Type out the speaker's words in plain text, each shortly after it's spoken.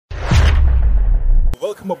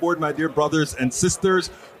Welcome aboard, my dear brothers and sisters.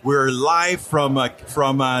 We're live from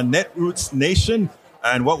Netroots Nation,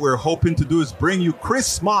 and what we're hoping to do is bring you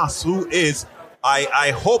Chris Moss, who is,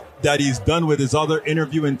 I hope that he's done with his other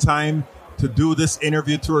interview in time to do this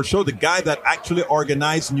interview to our show. The guy that actually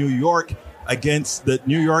organized New York against the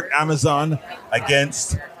New York Amazon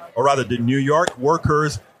the New York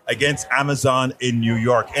workers against Amazon in New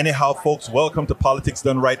York. Anyhow, folks, welcome to Politics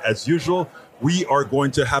Done Right. As usual, we are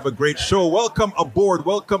going to have a great show. Welcome aboard,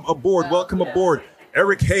 welcome aboard, welcome aboard.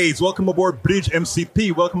 Eric Hayes, welcome aboard Bridge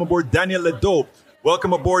MCP, welcome aboard Daniel Ledo,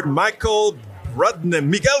 welcome aboard Miguel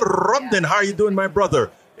Rudden. How are you doing, my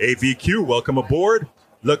brother? AVQ, welcome aboard.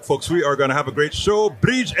 Look, folks, we are going to have a great show.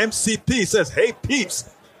 Bridge MCP says, hey,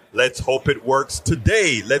 peeps, let's hope it works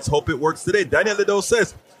today. Let's hope it works today. Daniel Ledo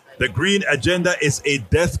says, the Green Agenda is a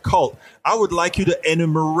death cult. I would like you to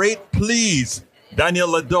enumerate, please, Daniel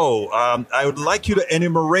Ledo. I would like you to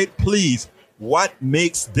enumerate, please, what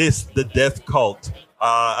makes this the death cult.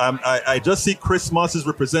 I just see Chris Moss's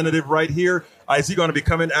representative right here. Is he going to be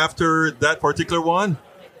coming after that particular one?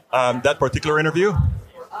 That particular interview?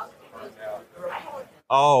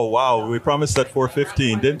 Oh, wow. We promised at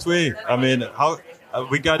 4:15, didn't we? I mean, how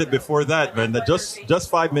we got it before that, man.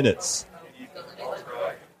 Just 5 minutes.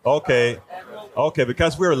 Okay,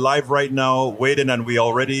 because we're live right now, waiting, and we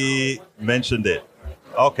already mentioned it.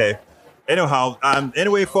 Okay. Anyhow,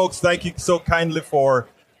 anyway, folks, thank you so kindly for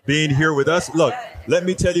being here with us. Look, let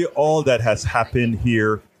me tell you all that has happened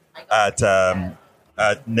here at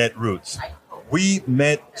Netroots. We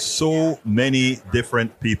met so many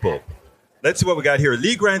different people. Let's see what we got here.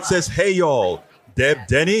 Lee Grant says, hey, y'all. Deb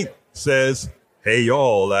Denny says, hey,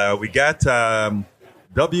 y'all. We got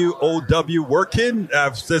WOW working,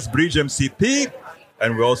 says Bridge MCP.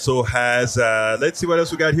 And we also has, let's see what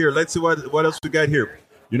else we got here. Let's see what else we got here.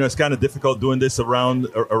 You know, it's kind of difficult doing this around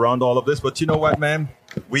all of this. But you know what, man?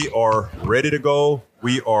 We are ready to go.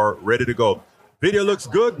 Video looks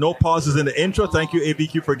good. No pauses in the intro. Thank you,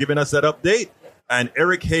 AVQ, for giving us that update. And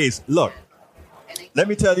Eric Hayes, look, let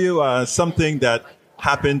me tell you something that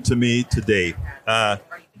happened to me today.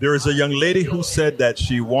 There is a young lady who said that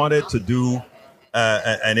she wanted to do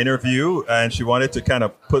an interview, and she wanted to kind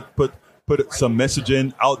of put some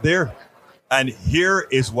messaging out there. And here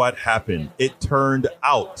is what happened. It turned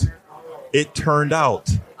out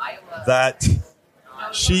that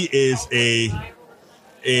she is a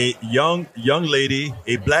young lady,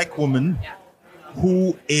 a black woman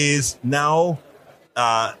who is now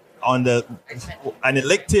an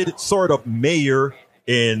elected sort of mayor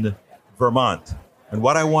in Vermont. And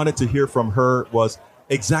what I wanted to hear from her was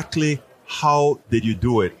exactly how did you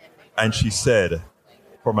do it? And she said,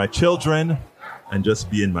 for my children and just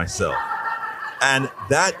being myself. And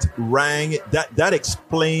that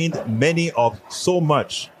explained so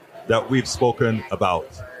much that we've spoken about.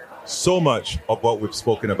 So much of what we've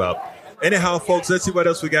spoken about. Anyhow, folks, let's see what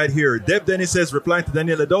else we got here. Deb Denny says, replying to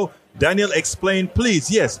Daniel Ledo, Daniel, explain, please.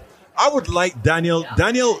 Yes, I would like Daniel.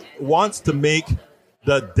 Daniel wants to make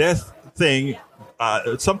the death thing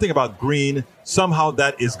something about green. Somehow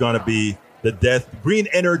that is going to be the death. Green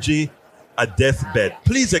energy, a deathbed.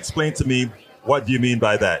 Please explain to me, what do you mean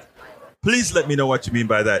by that? Please let me know what you mean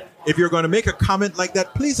by that. If you're going to make a comment like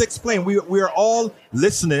that, please explain. We are all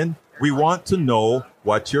listening. We want to know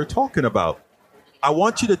what you're talking about. I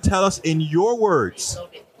want you to tell us in your words,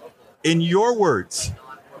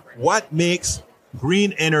 what makes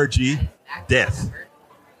green energy death.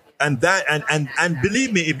 And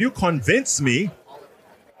believe me, if you convince me,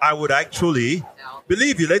 I would actually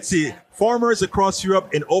believe you. Let's see. Farmers across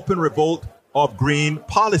Europe in open revolt of green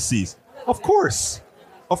policies. Of course.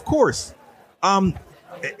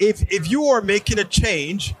 If you are making a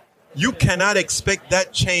change, you cannot expect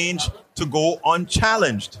that change to go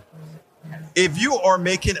unchallenged. If you are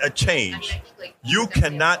making a change, you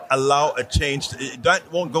cannot allow a change. That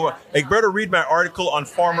won't go. I better read my article on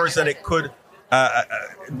farmers, and it could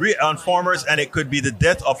be the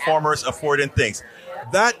death of farmers affording things.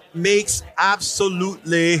 That makes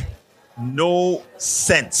absolutely no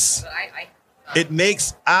sense. It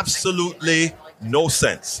makes absolutely no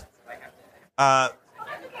sense.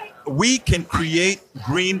 We can create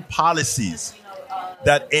green policies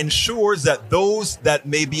that ensures that those that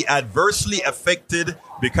may be adversely affected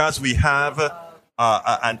because we have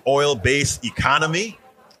an oil-based economy,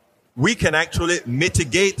 we can actually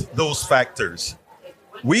mitigate those factors.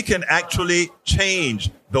 We can actually change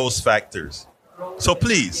those factors. So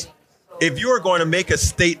please, if you're going to make a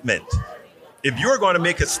statement,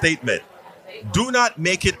 do not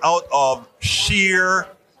make it out of sheer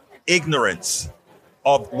ignorance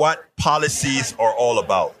of what policies are all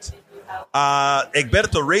about.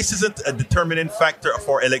 Egberto, race isn't a determining factor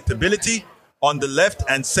for electability. On the left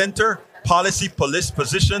and center, policy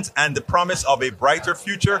positions and the promise of a brighter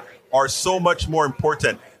future are so much more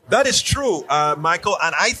important. That is true, Michael.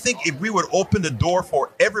 And I think if we would open the door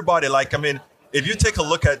for everybody, if you take a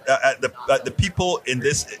look at the people in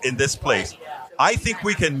this place, I think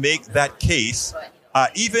we can make that case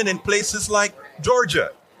even in places like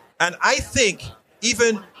Georgia. And I think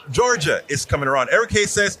even Georgia is coming around. Eric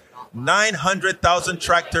Hayes says 900,000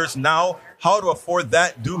 tractors now. How to afford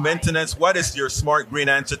that? Do maintenance. What is your smart green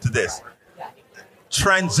answer to this?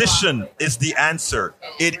 Transition is the answer.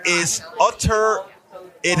 It is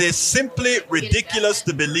simply ridiculous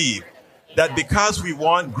to believe that because we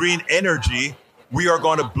want green energy, we are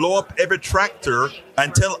going to blow up every tractor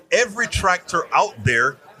and tell every tractor out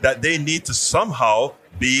there that they need to somehow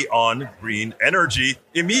be on green energy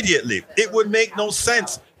immediately. It would make no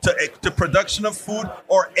sense to production of food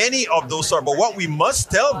or any of those sort. But what we must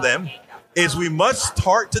tell them is we must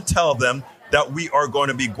start to tell them that we are going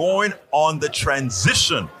to be going on the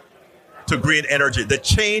transition to green energy. The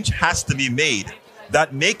change has to be made.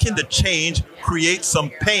 That making the change create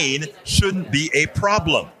some pain shouldn't be a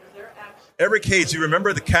problem. Eric Hayes, you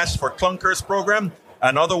remember the Cash for Clunkers program?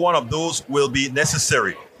 Another one of those will be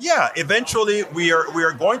necessary. Yeah, eventually we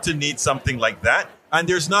are going to need something like that, and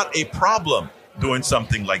there's not a problem doing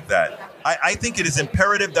something like that. I think it is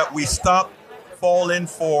imperative that we stop falling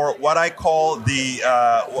for what I call the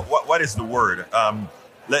what is the word?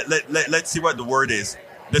 Let's see what the word is.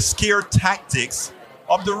 The scare tactics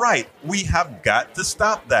of the right. We have got to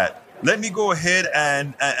stop that. Let me go ahead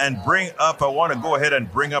and bring up. I want to go ahead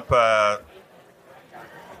and bring up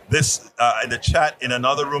this in the chat in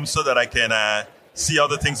another room so that I can see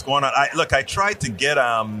other things going on. I tried to get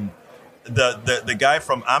the guy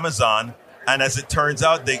from Amazon, and as it turns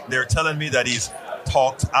out, they're telling me that he's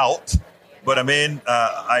talked out. But I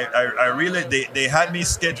really they had me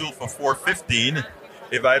scheduled for 4:15.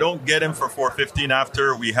 If I don't get him for 4:15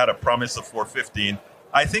 after we had a promise of 4:15,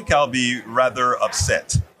 I think I'll be rather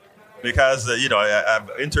upset because I've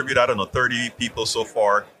interviewed 30 people so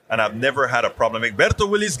far, and I've never had a problem. Egberto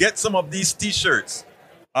Willis, get some of these T-shirts.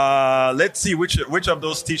 Let's see which of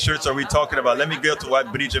those T-shirts are we talking about. Let me go to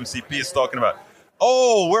what Bridge MCP is talking about.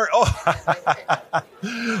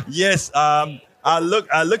 Yes. I'll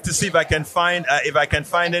look to see if I can find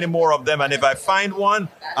any more of them, and if I find one,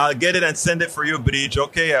 I'll get it and send it for you, Bridge.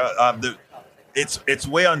 Okay. It's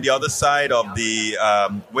way on the other side of the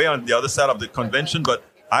convention, but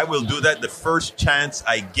I will do that the first chance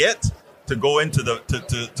I get to go into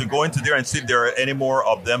to go into there and see if there are any more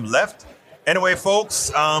of them left. Anyway,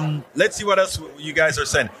 folks, let's see what else you guys are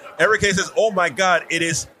saying. Eric A says, "Oh my God, it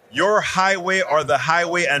is your highway or the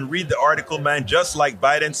highway," and read the article, man. Just like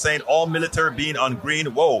Biden saying all military being on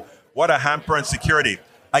green. Whoa, what a hamper on security.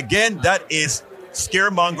 Again, that is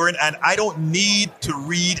scaremongering, and I don't need to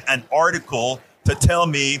read an article to tell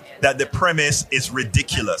me that the premise is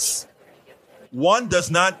ridiculous. One does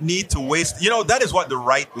not need to waste. That is what the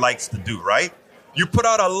right likes to do, right? You put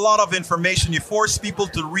out a lot of information. You force people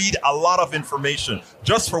to read a lot of information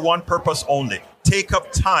just for one purpose only. Take up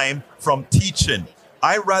time from teaching.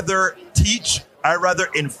 I rather teach, I rather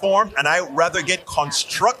inform, and I rather get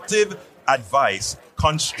constructive advice,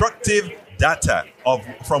 constructive data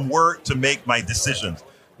from where to make my decisions.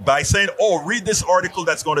 By saying, read this article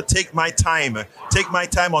that's going to take my time on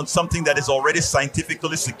something that is already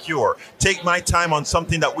scientifically secure, take my time on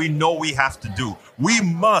something that we know we have to do. We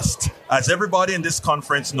must, as everybody in this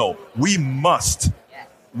conference know, we must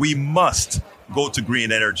go to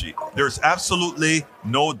green energy. There's absolutely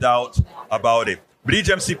no doubt about it. Bridge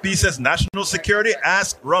MCP says, national security,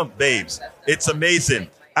 ask Rump Babes. It's amazing.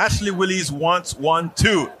 Ashley Willies wants one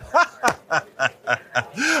too.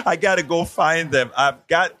 I got to go find them. I've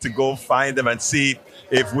got to go find them and see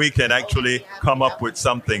if we can actually come up with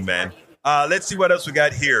something, man. Let's see what else we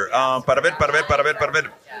got here.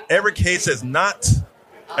 Eric Hayes says, not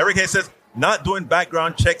doing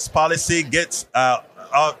background checks policy gets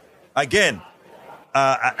again.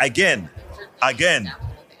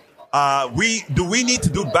 Do we need to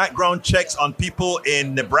do background checks on people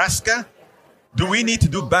in Nebraska? Do we need to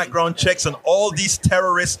do background checks on all these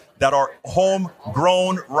terrorists that are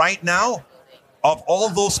homegrown right now? Of all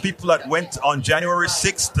those people that went on January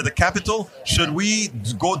 6th to the Capitol, should we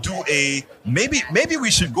go do maybe we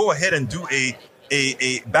should go ahead and do a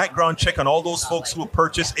background check on all those folks who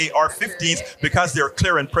purchased AR-15s because they're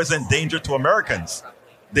clear and present danger to Americans.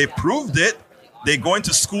 They proved it. They go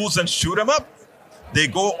into schools and shoot them up. They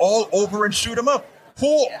go all over and shoot them up.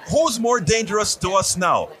 Who's more dangerous to us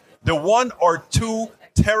now? The 1 or 2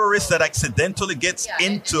 terrorist that accidentally gets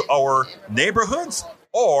into our neighborhoods,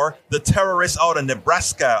 or the terrorists out of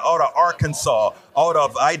Nebraska, out of Arkansas, out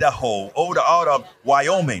of Idaho, out of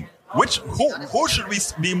Wyoming? Who should we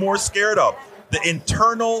be more scared of? The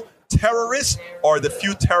internal terrorists or the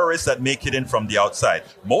few terrorists that make it in from the outside?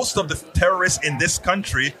 Most of the terrorists in this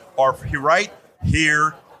country are right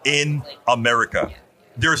here in America.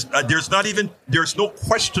 There's no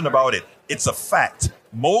question about it. It's a fact.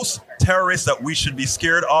 Most terrorists that we should be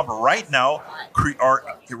scared of right now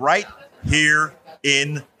are right here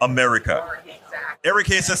in America. Eric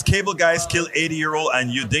Hayes says, cable guys kill 80-year-old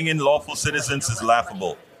and you dinging lawful citizens is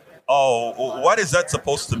laughable. Oh, what is that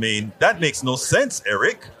supposed to mean? That makes no sense,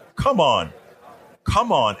 Eric. Come on,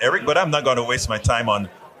 Eric. But I'm not going to waste my time on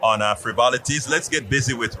frivolities. Let's get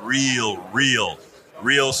busy with real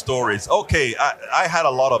stories. Okay, I had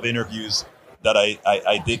a lot of interviews that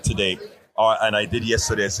I did today, and I did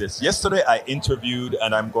yesterday. Yesterday I interviewed,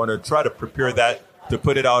 and I'm going to try to prepare that to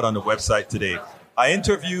put it out on the website today. I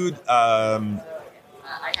interviewed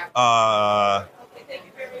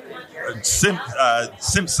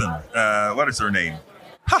Simpson. What is her name?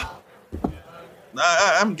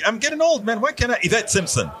 I'm getting old, man. Why can't I? Yvette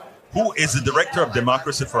Simpson, who is the director of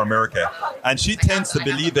Democracy for America. And she tends to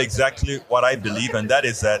believe exactly what I believe, and that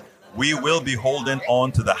is that we will be holding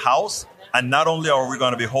on to the House. And not only are we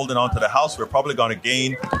going to be holding on to the House, we're probably going to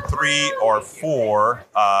gain three or four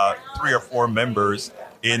members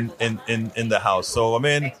in the House. So, I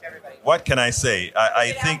mean, what can I say?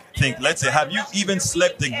 I think. Let's say, have you even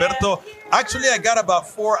slept, Egberto? Actually, I got about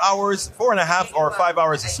 4.5 or 5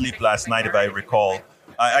 hours of sleep last night, if I recall.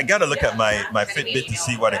 I got to look at my Fitbit to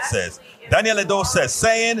see what it says. Daniel Edo says,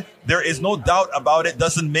 saying there is no doubt about it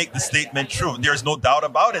doesn't make the statement true. There's no doubt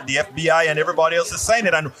about it. The FBI and everybody else is saying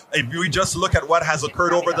it. And if we just look at what has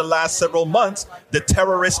occurred over the last several months, the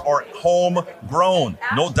terrorists are homegrown.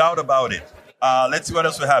 No doubt about it. Let's see what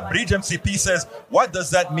else we have. Bridge MCP says, what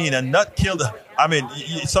does that mean? A nut killed. I mean,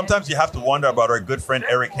 sometimes you have to wonder about our good friend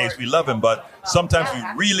Eric Hayes. We love him, but sometimes we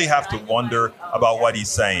really have to wonder about what he's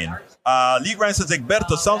saying. Lee Grant says,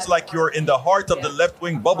 Egberto, sounds like you're in the heart of the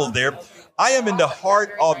left-wing bubble there. I am in the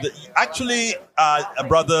heart of the... Actually,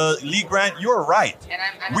 brother Lee Grant, you're right.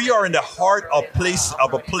 We are in the heart of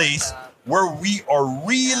a place where we are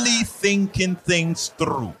really thinking things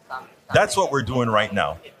through. That's what we're doing right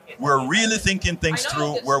now. We're really thinking things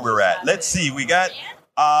through where we're at. Let's see. We got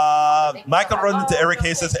Michael running to Eric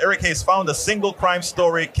Hayes. Says Eric Hayes found a single crime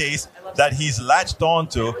story case that he's latched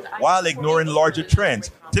onto while ignoring larger trends.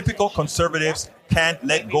 Typical conservatives can't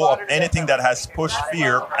let go of anything that has pushed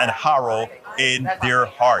fear and horror in their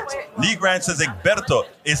hearts. Lee Grant says, Egberto,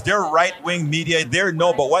 is there right-wing media there?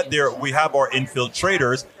 No, but we have our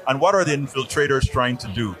infiltrators. And what are the infiltrators trying to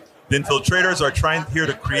do? The infiltrators are trying here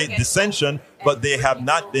to create dissension, but they have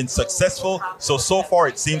not been successful. So far,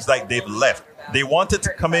 it seems like they've left. They wanted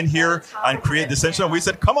to come in here and create dissension. We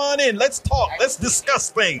said, come on in, let's talk, let's discuss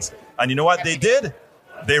things. And you know what they did?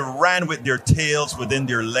 They ran with their tails within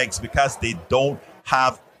their legs because they don't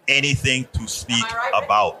have anything to speak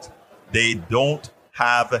about. They don't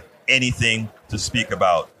have anything to speak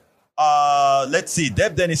about. Let's see.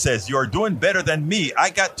 Deb Denny says, you're doing better than me. I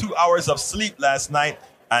got 2 hours of sleep last night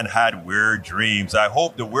and had weird dreams. I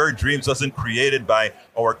hope the weird dreams wasn't created by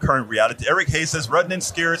our current reality. Eric Hayes says, Rudnin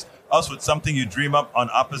scares us with something you dream up on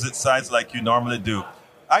opposite sides like you normally do.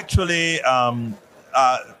 Actually,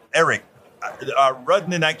 Eric,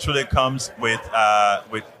 Rudnin actually comes with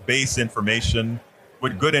base information,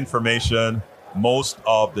 with good information most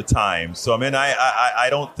of the time. So, I mean, I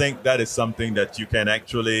don't think that is something that you can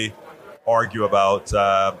actually argue about.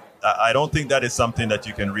 I don't think that is something that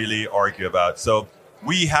you can really argue about. So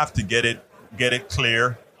we have to get it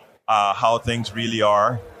clear how things really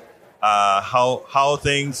are, how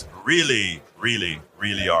things really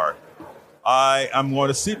are. I'm going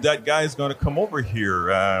to see if that guy is going to come over here.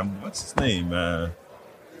 What's his name?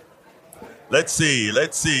 Let's see.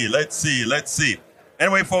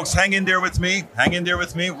 Anyway, folks, hang in there with me.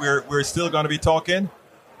 We're still going to be talking.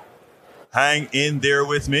 Hang in there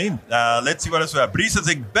with me. Let's see what else we have. Brisa says,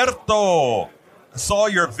 Egberto, saw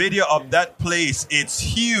your video of that place. It's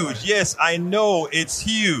huge. Yes, I know. It's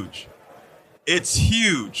huge. Let's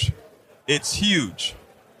see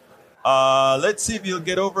if you'll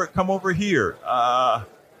come over here.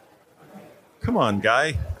 Come on,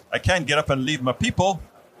 guy. I can't get up and leave my people.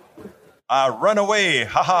 Run away.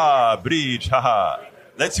 Haha, Bridge. Haha.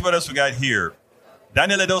 Let's see what else we got here.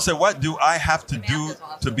 Daniel Edo said, what do I have to do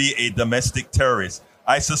to be a domestic terrorist?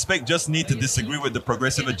 I suspect just need to disagree with the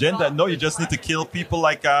progressive agenda. No, you just need to kill people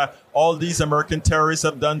like all these American terrorists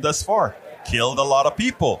have done thus far. Killed a lot of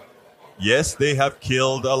people. Yes, they have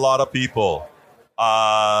killed a lot of people.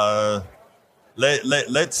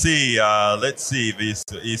 Let's see. Let's see if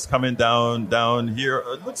he's coming down here.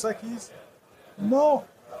 It looks like he's no.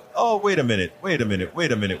 Oh, wait a minute.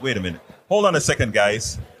 Hold on a second,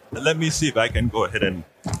 guys. Let me see if I can go ahead and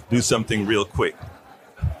do something real quick.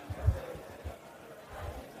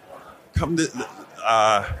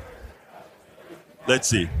 Let's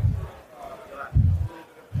see.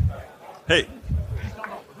 Hey,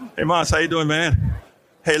 Mas, how you doing, man?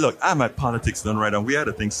 Hey, look, I'm at Politics Done Right, and we had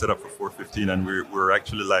a thing set up for 4:15, and we're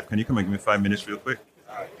actually live. Can you come and give me 5 minutes real quick?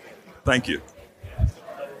 Thank you.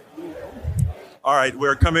 All right,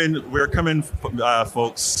 we're coming,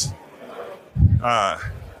 folks. All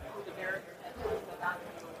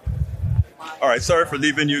right, sorry for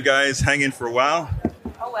leaving you guys hanging for a while.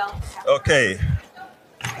 Oh, well. Okay.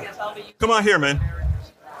 Come on here, man.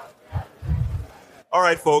 All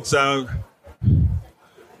right, folks.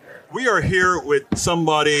 We are here with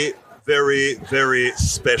somebody very, very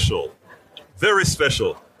special. Very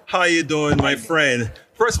special. How you doing, my friend?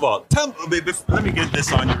 First of all, let me get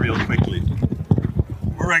this on you real quickly.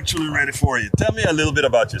 We're actually ready for you. Tell me a little bit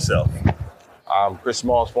about yourself. Chris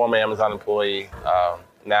Smalls, former Amazon employee,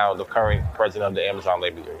 now the current president of the Amazon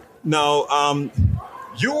Labor Union. Now,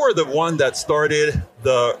 you were the one that started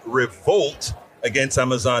the revolt against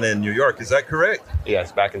Amazon in New York. Is that correct?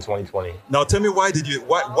 Yes, back in 2020. Now, tell me what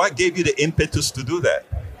gave you the impetus to do that?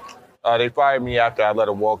 They fired me after I let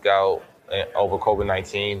a walkout over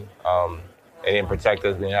COVID-19. They didn't protect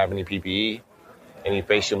us. We didn't have any PPE, any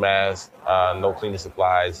facial masks, no cleaning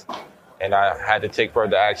supplies. And I had to take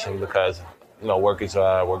further action because, workers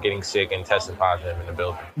were getting sick and testing positive in the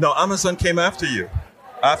building. No, Amazon came after you.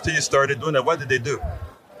 After you started doing that, what did they do?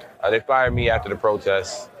 They fired me after the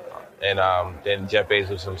protests. And then Jeff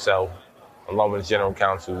Bezos himself, along with his general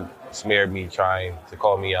counsel, smeared me, trying to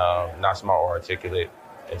call me not smart or articulate,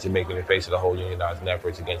 and to make me the face of the whole unionizing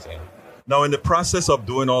efforts against him. Now, in the process of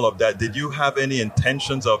doing all of that, did you have any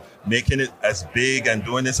intentions of making it as big and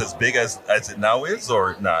doing this as big as it now is,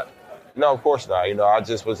 or not? No, of course not. I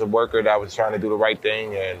just was a worker that was trying to do the right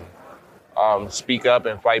thing and speak up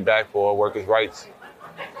and fight back for workers' rights.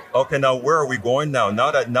 Okay, now where are we going now?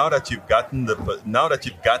 Now that you've gotten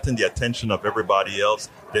the attention of everybody else,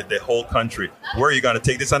 the whole country, where are you going to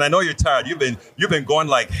take this? And I know you're tired. You've been going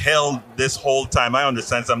like hell this whole time. I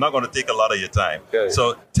understand. So I'm not going to take a lot of your time. Okay.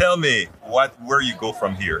 So tell me where you go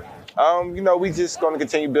from here. We just going to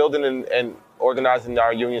continue building and organizing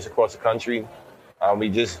our unions across the country. We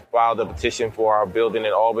just filed a petition for our building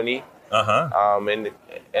in Albany.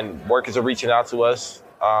 And workers are reaching out to us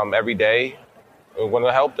every day. We're going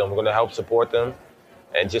to help them. We're going to help support them.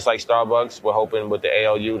 And just like Starbucks, we're hoping with the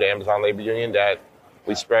ALU, the Amazon Labor Union, that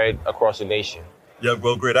we spread across the nation. Yeah,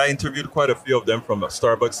 well, great. I interviewed quite a few of them from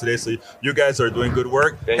Starbucks today. So you guys are doing good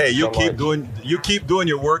work. Thank you keep doing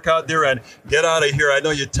your work out there and get out of here. I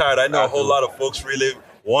know you're tired. I know a whole lot of folks really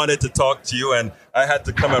wanted to talk to you, and I had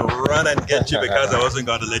to come and run and get you because I wasn't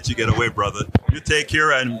going to let you get away, brother. You take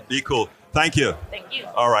care and be cool. Thank you. Thank you.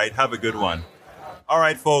 All right. Have a good one. All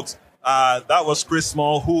right, folks. That was Chris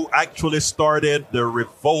Small, who actually started the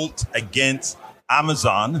revolt against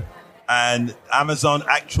Amazon, and Amazon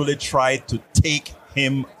actually tried to take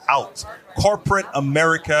him out. Corporate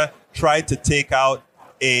America tried to take out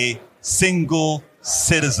a single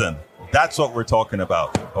citizen. That's what we're talking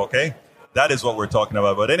about, okay? That is what we're talking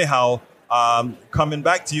about. But anyhow, coming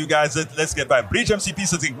back to you guys, let's get back. Bridge MCP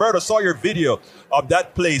says, Egberto, saw your video of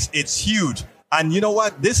that place. It's huge. And you know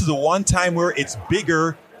what? This is the one time where it's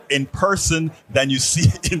bigger in person than you see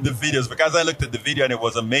in the videos, because I looked at the video and it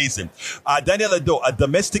was amazing. Daniel Ado, a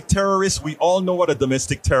domestic terrorist, we all know what a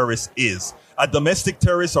domestic terrorist is. A domestic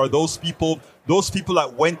terrorist are those people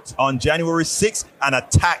that went on January 6th and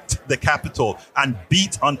attacked the Capitol and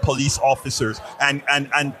beat on police officers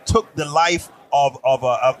and took the life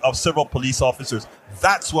of several police officers.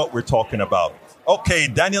 That's what we're talking about. Okay,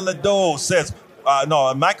 Daniel Ado says,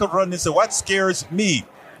 Michael Rodney said, what scares me?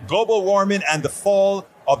 Global warming and the fall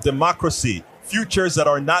of democracy, futures that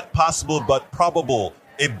are not possible but probable.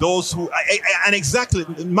 If those who and exactly,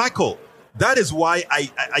 Michael, that is why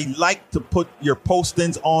I like to put your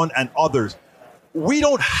postings on and others. We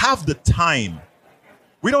don't have the time.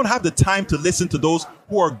 We don't have the time to listen to those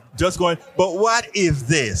who are just going, but what if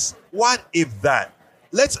this? What if that?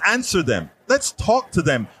 Let's answer them. Let's talk to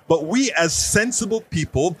them. But we as sensible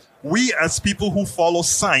people, we as people who follow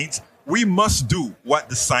science, we must do what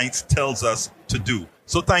the science tells us to do.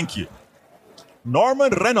 So thank you.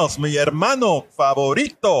 Norman Reynolds, mi hermano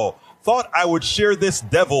favorito, thought I would share this,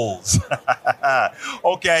 devils.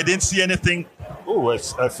 Okay, I didn't see anything. Oh,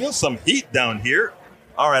 I feel some heat down here.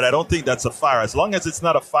 All right, I don't think that's a fire. As long as it's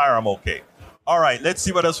not a fire, I'm okay. All right, let's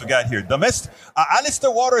see what else we got here.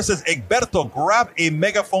 Alistair Waters says, Egberto, grab a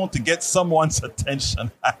megaphone to get someone's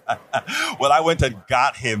attention. Well, I went and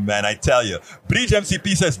got him, man, I tell you. Bridge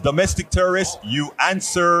MCP says, domestic terrorists, you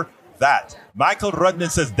answer that. Michael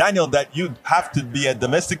Rudman says, Daniel, that you have to be a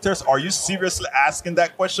domestic terrorist. Are you seriously asking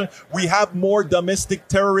that question? We have more domestic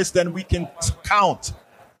terrorists than we can count.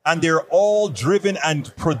 And they're all driven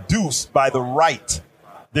and produced by the right.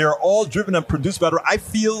 They're all driven and produced by the right. I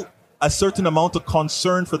feel a certain amount of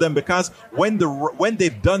concern for them because when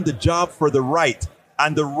they've done the job for the right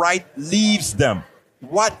and the right leaves them,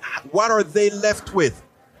 what are they left with?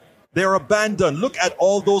 They're abandoned. Look at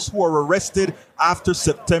all those who are arrested after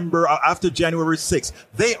January 6th.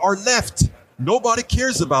 They are left. Nobody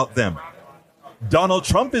cares about them. Donald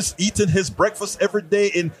Trump is eating his breakfast every day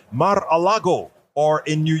in Mar-a-Lago or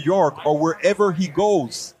in New York or wherever he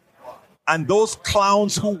goes. And those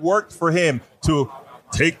clowns who worked for him to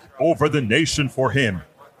take over the nation for him,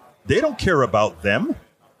 they don't care about them.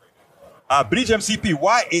 Bridge MCP,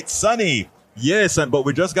 why it's sunny? Yes, but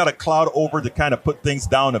we just got a cloud over to kind of put things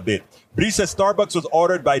down a bit. Bridge says Starbucks was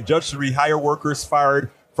ordered by judge to rehire workers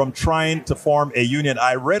fired from trying to form a union.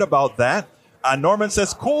 I read about that. Norman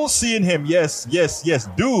says, cool seeing him. Yes.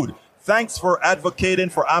 Dude, thanks for advocating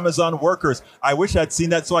for Amazon workers. I wish I'd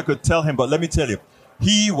seen that so I could tell him, but let me tell you,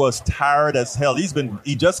 he was tired as hell.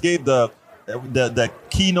 He just gave the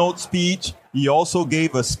keynote speech. He also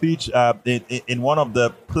gave a speech in one of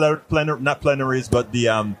the not plenaries, but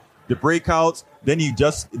the breakouts. Then he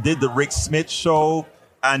just did the Rick Smith show,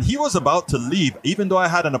 and he was about to leave. Even though I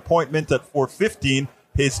had an appointment at 4:15,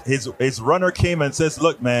 his runner came and says,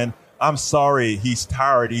 "Look, man, I'm sorry. He's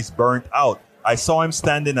tired. He's burnt out." I saw him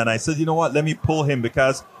standing, and I said, "You know what? Let me pull him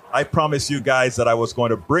because I promised you guys that I was going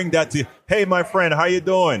to bring that to you." Hey, my friend, how you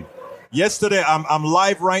doing? Yesterday, I'm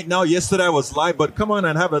live right now. Yesterday I was live, but come on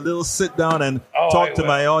and have a little sit down and talk to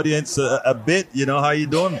my audience a bit. You know, how you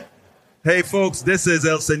doing? Hey, folks, this is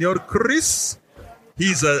El Señor Chris.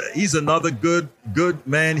 He's another good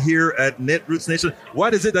man here at Netroots Nation.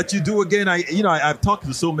 What is it that you do again? I've talked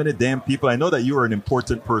to so many damn people. I know that you are an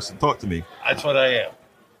important person. Talk to me. That's what I am.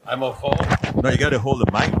 I'm a phone. No, you got to hold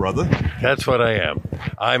the mic, brother. That's what I am.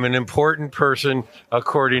 I'm an important person,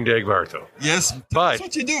 according to Egberto. Yes, but that's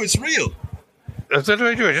what you do. It's real. That's what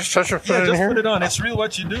I do. I just touch it. Put it on. It's real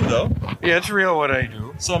what you do, though. Yeah, it's real what I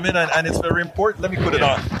do. So, and it's very important. Let me put it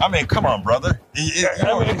on. Come on, brother.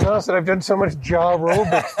 I'm exhausted. I've done so much jaw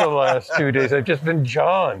aerobics the last 2 days. I've just been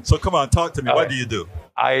jawing. So, come on, talk to me. What do you do?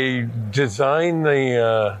 I design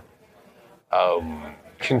the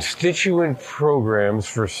constituent programs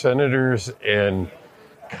for senators and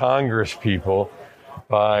Congress people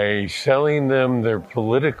by selling them their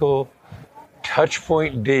political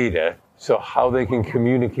touchpoint data, so how they can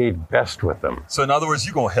communicate best with them. So in other words,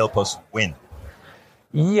 you're going to help us win.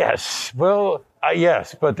 Yes. Well,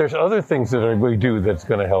 yes, but there's other things that we do that's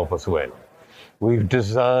going to help us win. We've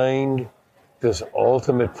designed this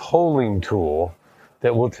ultimate polling tool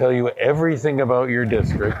that will tell you everything about your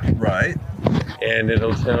district. Right. And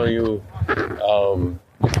it'll tell you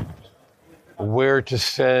where to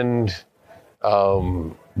send,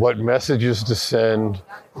 what messages to send,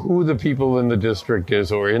 who the people in the district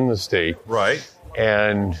is or in the state. Right.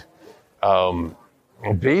 And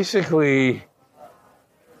basically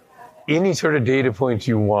any sort of data points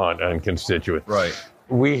you want on constituents. Right.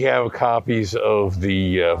 We have copies of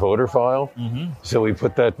the voter file. Mm-hmm. So we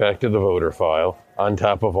put that back to the voter file on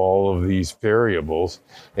top of all of these variables.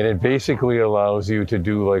 And it basically allows you to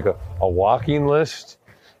do like a walking list,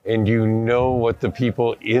 and you know what the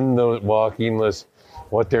people in the walking list,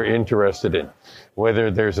 what they're interested in,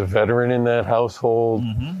 whether there's a veteran in that household,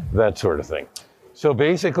 that sort of thing. So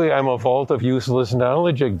basically, I'm a vault of useless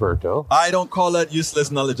knowledge, Egberto. I don't call that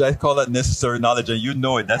useless knowledge. I call that necessary knowledge, and you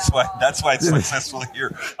know it. That's why it's successful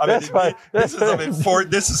here.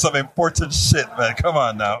 This is some important shit, man. Come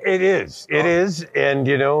on now. It is. It is. And,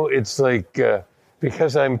 it's like,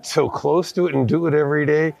 because I'm so close to it and do it every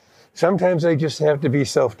day, sometimes I just have to be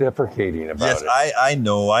self-deprecating about it. Yes, I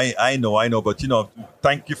know. But,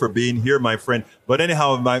 thank you for being here, my friend. But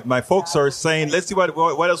anyhow, my folks are saying, let's see what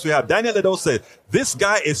else we have. Daniel Ledo said, this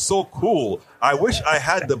guy is so cool. I wish I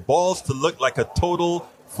had the balls to look like a total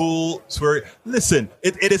fool. Listen,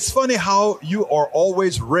 it is funny how you are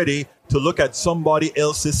always ready to look at somebody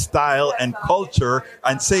else's style and culture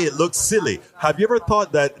and say it looks silly. Have you ever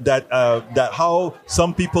thought that how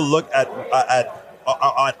some people look at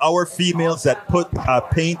our females that put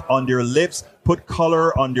paint on their lips, put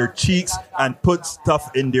color on their cheeks, and put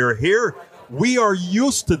stuff in their hair? we are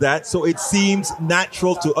used to that, so it seems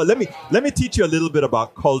natural to. Let me teach you a little bit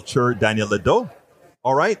about culture, Daniel Ledo.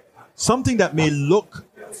 All right, something that may look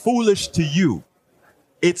foolish to you,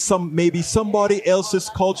 it's maybe somebody else's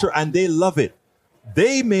culture and they love it.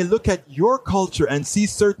 They may look at your culture and see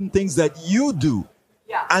certain things that you do,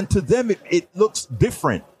 and to them it looks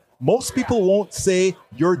different. Most people won't say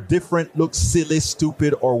you're different, looks silly,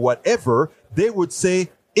 stupid, or whatever. They would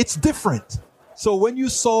say it's different. So when you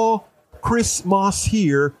saw Chris Moss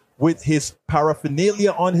here with his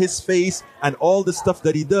paraphernalia on his face and all the stuff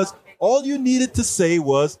that he does, all you needed to say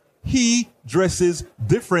was he dresses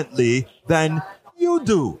differently than you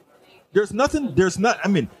do.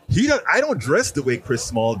 I don't dress the way Chris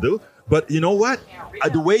Small do. But you know what?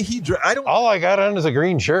 The way he all I got on is a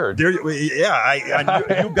green shirt. You're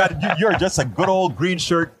just a good old green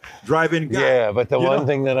shirt driving guy. Yeah, but the one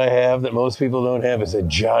thing that I have that most people don't have is a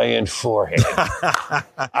giant forehead.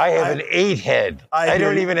 I have an 8 head. I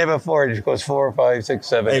don't even have a forehead. It goes 4, 5, 6,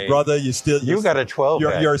 7, 8. Hey, brother, you got a 12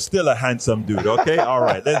 head. You're still a handsome dude, okay? All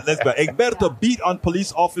right, let's go. Egberto beat on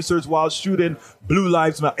police officers while shooting Blue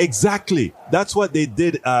Lives Matter. Exactly. That's what they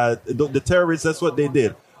did. The terrorists, that's what they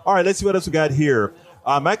did. All right, let's see what else we got here.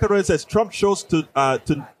 Michael Reyes says Trump shows to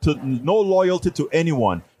no loyalty to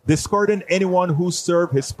anyone, discarding anyone who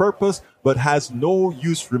served his purpose but has no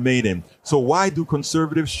use remaining. So why do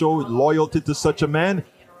conservatives show loyalty to such a man?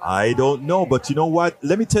 I don't know, but you know what?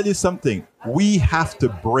 Let me tell you something. We have to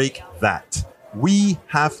break that. We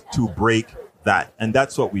have to break that, and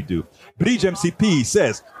that's what we do. Bridge MCP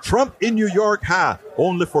says Trump in New York,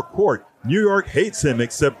 only for court. New York hates him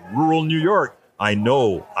except rural New York. I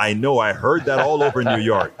know. I heard that all over New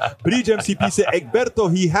York. Bridge MCP said,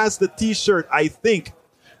 Egberto, he has the T-shirt, I think.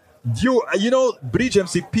 You know, Bridge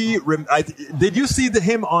MCP, did you see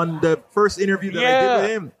him on the first interview that I did with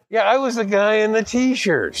him? Yeah, I was the guy in the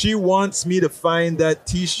T-shirt. She wants me to find that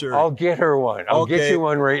T-shirt. I'll get her one. I'll get you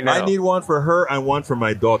one right now. I need one for her and one for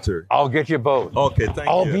my daughter. I'll get you both. Okay, thank you.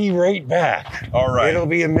 I'll be right back. All right. It'll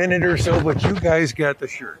be a minute or so, but you guys got the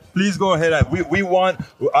shirt. Please go ahead. We want,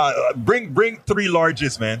 bring 3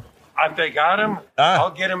 larges, man. If they got him,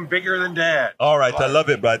 I'll get him bigger than Dad. All right, I love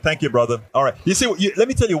it, brother. Thank you, brother. All right. You see, let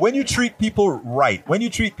me tell you, when you treat people right, when you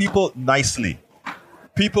treat people nicely,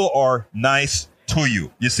 people are nice to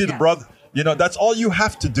you. You see the brother? You know, that's all you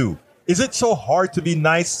have to do. Is it so hard to be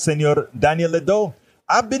nice, Senor Daniel Ledo?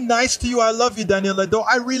 I've been nice to you. I love you, Daniel Ledo.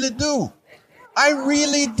 I really do. I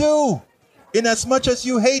really do. In as much as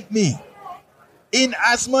you hate me. In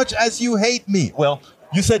as much as you hate me. Well,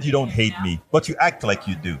 you said you don't hate me, but you act like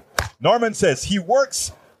you do. Norman says he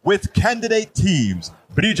works with candidate teams.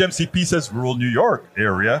 Bridge MCP says rural New York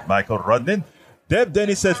area. Michael Rudnin. Deb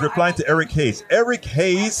Denny says, replying to Eric Hayes. Eric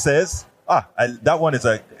Hayes says, that one is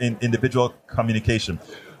an individual communication.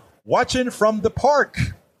 Watching from the park.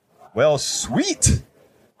 Well, sweet.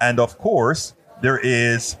 And of course, there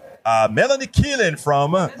is Melanie Keelan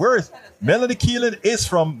from, Melanie Keelan is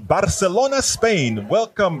from Barcelona, Spain.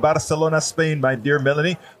 Welcome, Barcelona, Spain, my dear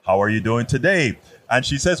Melanie. How are you doing today? And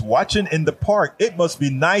she says, watching in the park. It must be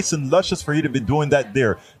nice and luscious for you to be doing that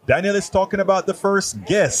there. Daniel is talking about the first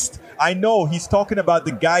guest. I know he's talking about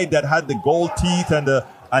the guy that had the gold teeth and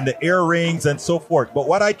the earrings and so forth. But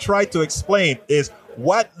what I try to explain is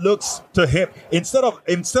what looks to him, instead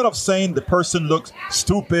of saying the person looks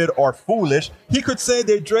stupid or foolish, he could say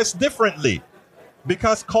they dress differently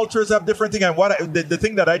because cultures have different things. And the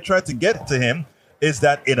thing that I try to get to him is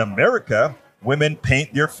that in America, women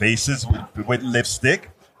paint their faces with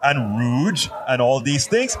lipstick and rouge and all these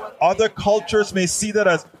things. Other cultures may see that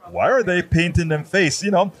as, why are they painting them face?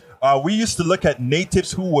 You know, we used to look at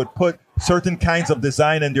natives who would put certain kinds of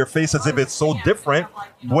design in their face as if it's so different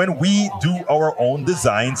when we do our own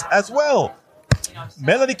designs as well.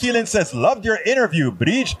 Melanie Keelan says, loved your interview,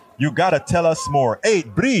 Bridge. You got to tell us more. Hey,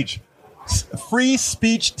 Bridge, Free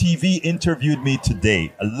Speech TV interviewed me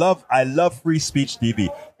today. I love Free Speech TV.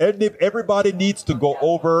 Everybody needs to go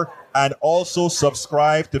over and also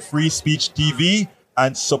subscribe to Free Speech TV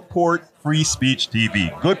and support Free Speech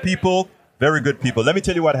TV. Good people, very good people. Let me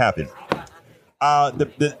tell you what happened.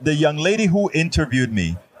 The young lady who interviewed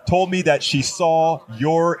me told me that she saw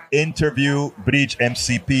your interview, Bridge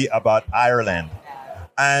MCP, about Ireland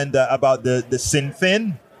and about the Sinn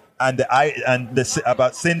Féin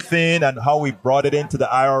about Sinn Féin and how we brought it into the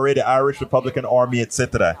IRA, the Irish Republican Army,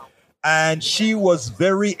 etc. And she was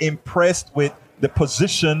very impressed with the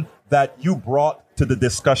position that you brought to the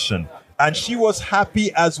discussion, and she was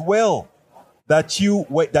happy as well that you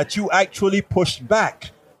actually pushed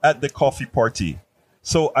back at the coffee party.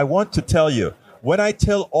 So I want to tell you, when I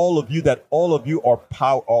tell all of you that all of you are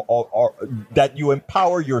that you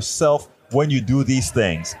empower yourself when you do these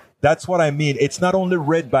things. That's what I mean. It's not only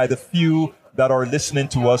read by the few that are listening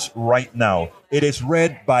to us right now. It is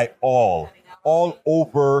read by all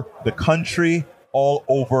over the country, all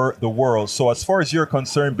over the world. So as far as you're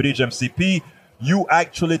concerned, Bridge MCP, you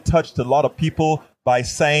actually touched a lot of people by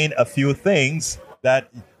saying a few things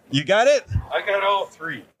that you got it? I got all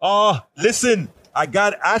three. Listen, I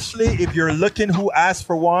got Ashley. If you're looking who asked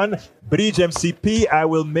for one, Bridge MCP, I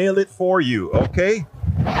will mail it for you, okay?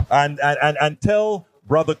 And tell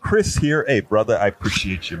Brother Chris here, hey, brother, I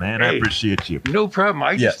appreciate you, man. I appreciate you. No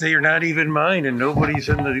problem. They're not even mine, and nobody's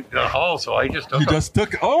in the hall, so I just took them. You just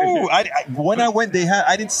took, when I went,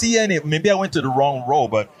 I didn't see any. Maybe I went to the wrong row,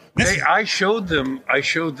 but I showed them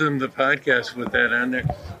the podcast with that on there.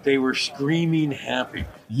 They were screaming happy.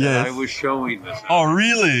 Yes. I was showing this. Oh,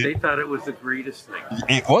 really? They thought it was the greatest thing.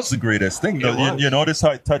 It was the greatest thing. You notice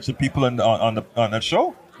how it touched the people on the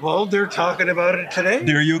show? Well, they're talking about it today.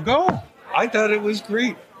 There you go. I thought it was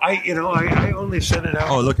great. I only sent it out.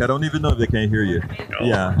 Oh, look, I don't even know if they can hear you. No.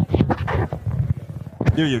 Yeah.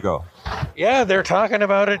 There you go. Yeah, they're talking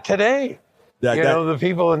about it today. The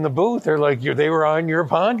people in the booth are like, they were on your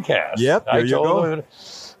podcast. Yep, there you go.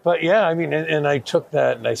 But yeah, I mean, and I took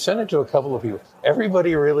that and I sent it to a couple of people.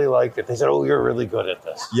 Everybody really liked it. They said, "Oh, you're really good at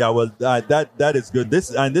this." Yeah, well, that is good. This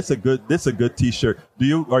is a good T-shirt.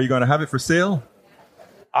 Are you going to have it for sale?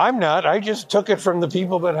 I'm not. I just took it from the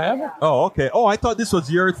people that have it. Oh, okay. Oh, I thought this was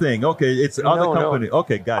your thing. Okay, it's other company. No.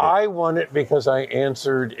 Okay, got it. I won it because I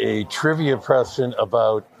answered a trivia question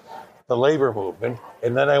about the labor movement,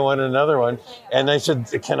 and then I won another one, and I said,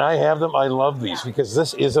 "Can I have them? I love these because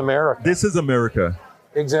this is America." This is America.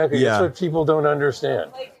 Exactly. Yeah. That's what people don't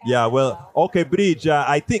understand. Yeah. Well, okay, Bridge.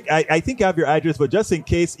 I think I have your address, but just in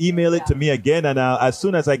case, email it to me again, and as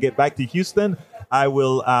soon as I get back to Houston, I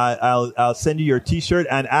will. I'll send you your T-shirt.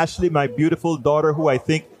 And Ashley, my beautiful daughter, who I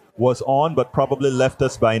think was on but probably left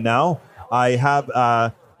us by now, I have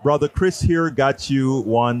Brother Chris here got you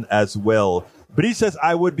one as well. But he says,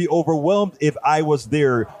 I would be overwhelmed if I was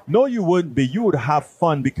there. No, you wouldn't be. You would have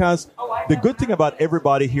fun because the good thing about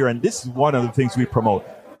everybody here, and this is one of the things we promote,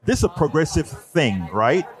 this is a progressive thing,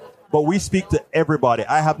 right? But we speak to everybody.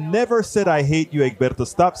 I have never said I hate you, Egberto.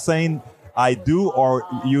 Stop saying I do, or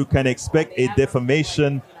you can expect a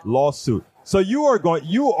defamation lawsuit. So you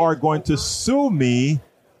are going to sue me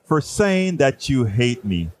for saying that you hate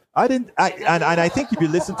me. I think if you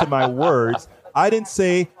listen to my words, I didn't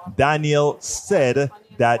say Daniel said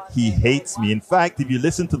that he hates me. In fact, if you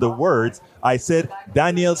listen to the words, I said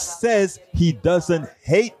Daniel says he doesn't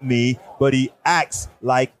hate me, but he acts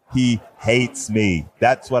like he hates me.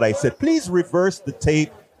 That's what I said. Please reverse the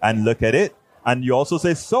tape and look at it. And you also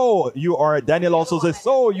say, Daniel also says,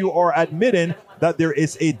 so you are admitting that there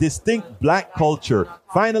is a distinct black culture.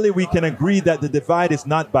 Finally, we can agree that the divide is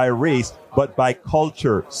not by race, but by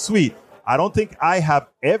culture. Sweet. I don't think I have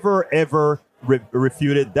ever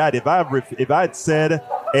refuted that. If I had said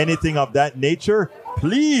anything of that nature,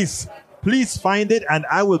 please find it, and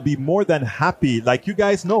I will be more than happy. Like you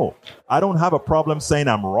guys know, I don't have a problem saying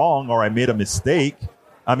I'm wrong or I made a mistake.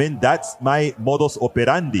 I mean, that's my modus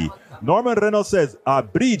operandi. Norman Reynolds says,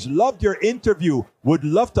 Bridge, loved your interview. Would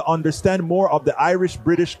love to understand more of the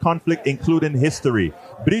Irish-British conflict, including history.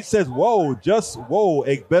 Bridge says, whoa,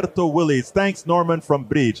 Egberto Willis. Thanks, Norman from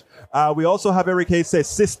Bridge. We also have Eric Hayes says,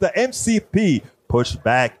 Sister MCP, push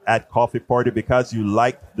back at coffee party because you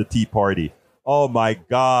liked the tea party. Oh, my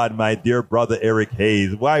God, my dear brother Eric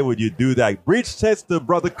Hayes. Why would you do that? Bridge says to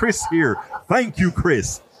brother Chris here. Thank you,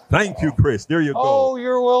 Chris. Thank you, Chris. There you go. Oh,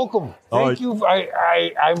 you're welcome. Thank you.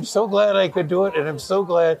 I'm so glad I could do it, and I'm so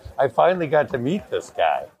glad I finally got to meet this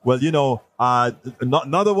guy. Well,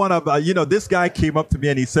 another one of, this guy came up to me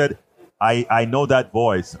and he said, I know that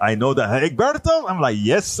voice. I know that. Egberto? I'm like,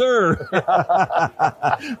 yes, sir.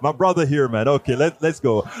 My brother here, man. Okay, let's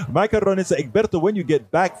go. Michael Ronin said, Egberto, when you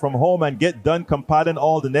get back from home and get done compiling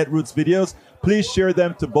all the Netroots videos, please share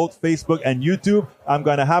them to both Facebook and YouTube. I'm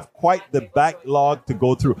going to have quite the backlog to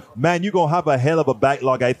go through. Man, you're going to have a hell of a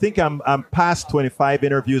backlog. I think I'm past 25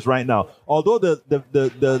 interviews right now. Although the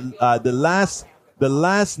last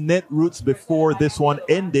Netroots before this one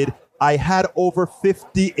ended, I had over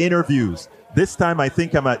 50 interviews. This time, I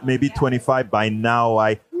think I'm at maybe 25 by now.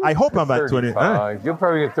 I hope I'm at 25. You'll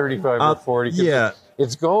probably get 35 or 40. Yeah.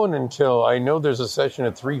 It's going until, I know there's a session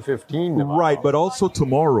at 3:15 tomorrow. Right, but also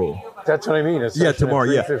tomorrow. That's what I mean. Tomorrow,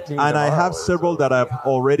 yeah. And I have several that I've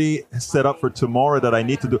already set up for tomorrow that I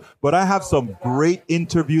need to do. But I have some great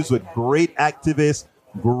interviews with great activists,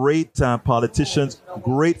 great politicians,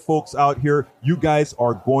 great folks out here. You guys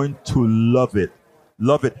are going to love it.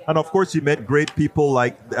 Love it. And of course, you met great people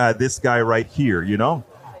like this guy right here,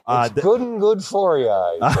 It's good and good for you.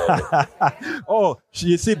 Oh,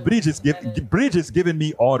 you see, Bridge is giving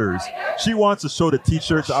me orders. She wants to show the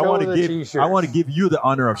T-shirts. I want to give you the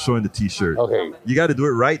honor of showing the T-shirt. Okay, you got to do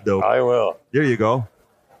it right, though. I will. There you go.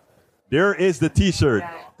 There is the T-shirt.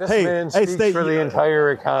 This man speaks for the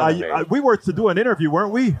entire economy. We were to do an interview,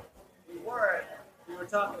 weren't we? We were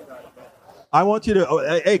talking about it. I want you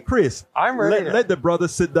to. Hey, Chris. I'm ready. Let the brother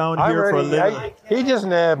sit down here for a little. He just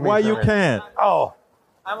nabbed me. Why you can't? Oh.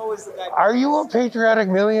 I'm always the guy. Are you a patriotic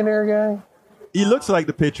millionaire guy? He looks like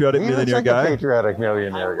the patriotic millionaire guy. A patriotic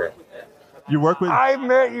millionaire guy. You work with? I've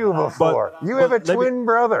met you before. You have a twin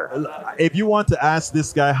brother. If you want to ask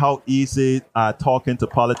this guy how easy talking to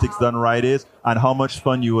politics done right is and how much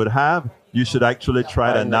fun you would have, you should actually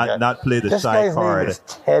try to not play the shy card. Name is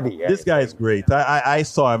Teddy. This guy is great. I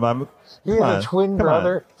saw him. He has a twin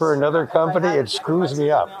brother for another company. It screws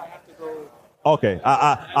me up. Okay,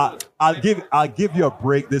 I'll give you a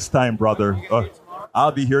break this time, brother.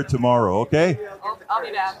 I'll be here tomorrow. Okay. I'll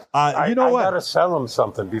be back. You know what? I gotta sell him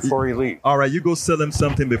something before he leaves. All right, you go sell him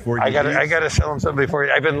something before he leaves. I gotta sell him something before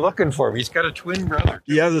I've been looking for him. He's got a twin brother.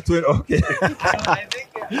 He has a twin. Okay.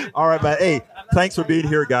 All right, man. Hey, thanks for being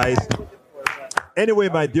here, guys. Anyway,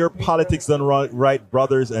 my dear politics done right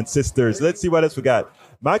brothers and sisters, let's see what else we got.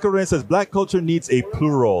 Michael Rain says Black culture needs a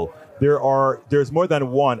plural. There's more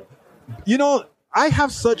than one. You know, I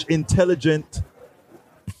have such intelligent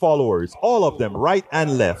followers, all of them, right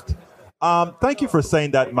and left. Thank you for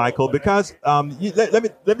saying that, Michael, because let me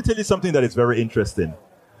tell you something that is very interesting.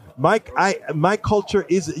 Mike, my culture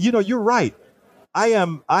is, you know, you're right. I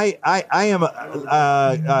am.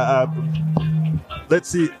 Let's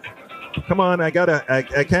see. Come on, I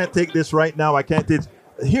can't take this right now. I can't take.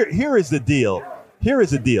 Here is the deal.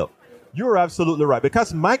 You're absolutely right,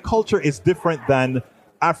 because my culture is different than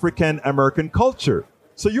African American culture.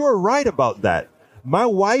 So you're right about that. My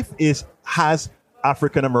wife has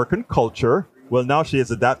African American culture. Well, now she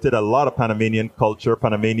has adapted a lot of Panamanian culture.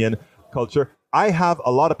 I have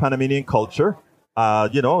a lot of Panamanian culture.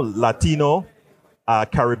 Latino,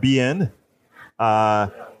 Caribbean,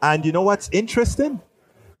 and you know what's interesting?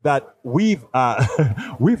 That we've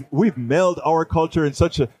melded our culture in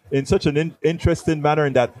such an interesting manner,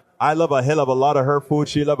 in that I love a hell of a lot of her food.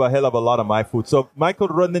 She loves a hell of a lot of my food. So, Michael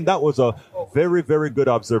Rudnin, that was a very, very good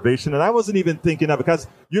observation. And I wasn't even thinking that, because,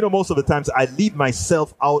 you know, most of the times I leave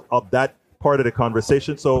myself out of that part of the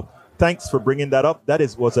conversation. So thanks for bringing that up. That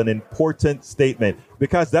was an important statement,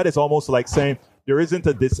 because that is almost like saying there isn't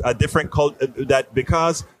a different culture, that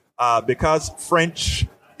because French,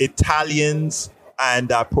 Italians, and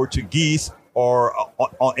Portuguese are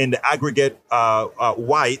in the aggregate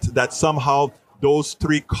white, that somehow those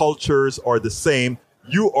three cultures are the same.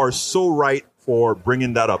 You are so right for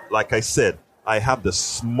bringing that up. Like I said, I have the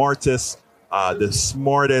smartest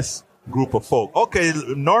group of folk. Okay,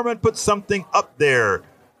 Norman put something up there.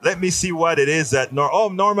 Let me see what it is that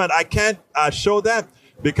Norman, I can't show that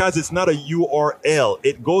because it's not a URL.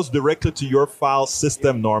 It goes directly to your file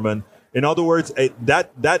system, Norman. In other words,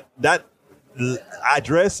 that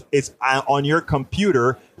address is on your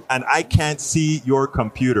computer, and I can't see your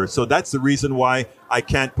computer. So that's the reason why I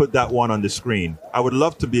can't put that one on the screen. I would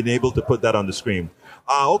love to be able to put that on the screen.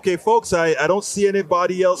 Okay, folks, I don't see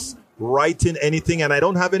anybody else writing anything, and I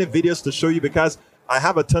don't have any videos to show you, because I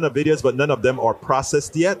have a ton of videos, but none of them are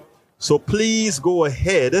processed yet. So please go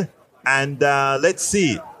ahead and let's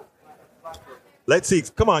see.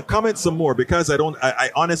 Come on, comment some more, because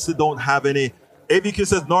I honestly don't have any. ABQ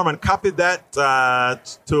says, Norman, copy that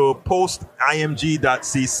to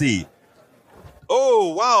postimg.cc.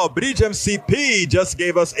 Oh, wow. Bridge MCP just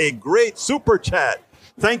gave us a great super chat.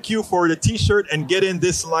 Thank you for the t-shirt and getting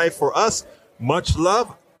this live for us. Much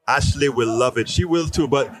love. Ashley will love it. She will too.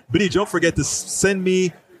 But Bridge, don't forget to send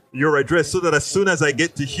me your address, so that as soon as I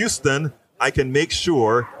get to Houston, I can make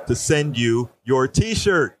sure to send you your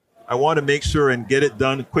t-shirt. I want to make sure and get it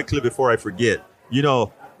done quickly before I forget. You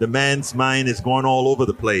know, the man's mind is going all over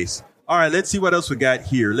the place. All right, let's see what else we got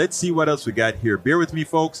here. Bear with me,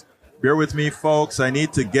 folks. I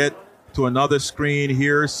need to get to another screen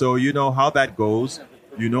here, so you know how that goes.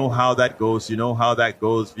 View on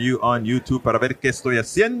YouTube para ver qué estoy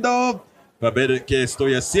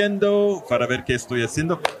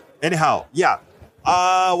haciendo. Anyhow, yeah.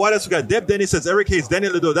 What else we got? Deb Denny says, Eric Hayes,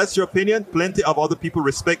 Daniel Ledo, that's your opinion. Plenty of other people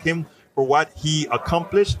respect him for what he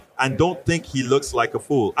accomplished and don't think he looks like a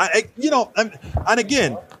fool. And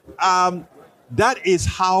again, that is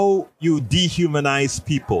how you dehumanize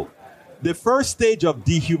people. The first stage of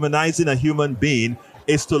dehumanizing a human being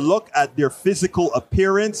is to look at their physical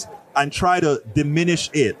appearance and try to diminish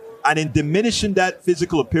it. And in diminishing that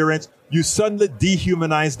physical appearance, you suddenly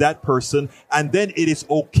dehumanize that person. And then it is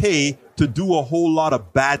okay to do a whole lot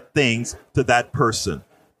of bad things to that person.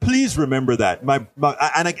 Please remember that.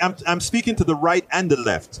 I'm speaking to the right and the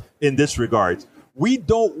left in this regard. We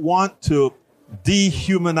don't want to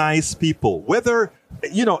dehumanize people, whether,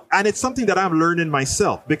 and it's something that I'm learning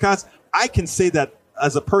myself, because I can say that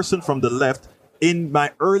as a person from the left in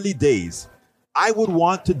my early days, I would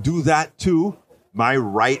want to do that to my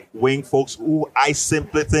right wing folks who I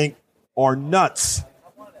simply think are nuts.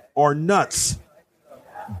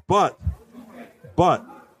 But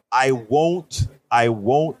I won't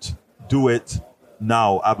do it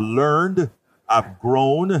now. I've learned, I've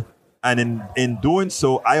grown, and in doing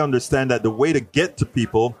so, I understand that the way to get to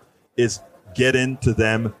people is getting to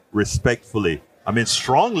them respectfully. I mean,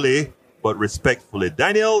 strongly, but respectfully.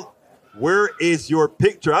 Daniel, where is your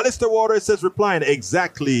picture? Alistair Waters says, replying,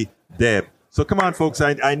 exactly, Deb. So come on, folks.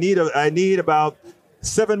 I need about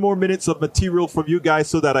 7 more minutes of material from you guys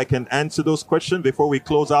so that I can answer those questions before we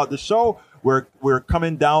close out the show. We're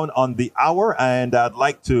coming down on the hour, and I'd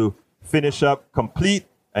like to finish up complete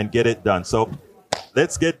and get it done. So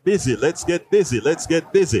let's get busy. Let's get busy. Let's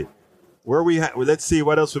see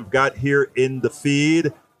what else we've got here in the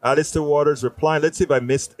feed. Alistair Waters replying. Let's see if I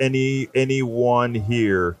missed anyone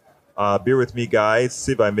here. Bear with me, guys.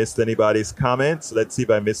 See if I missed anybody's comments. Let's see if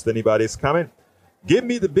I missed anybody's comment. Give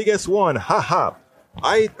me the biggest one. Haha.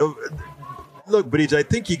 Look, Bridge, I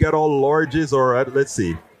think you got all larges, or let's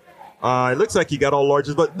see. It looks like you got all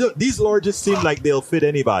larges, but look, these larges seem like they'll fit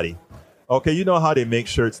anybody. Okay, you know how they make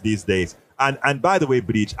shirts these days. And by the way,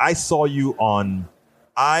 Bridge, I saw you on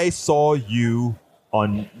the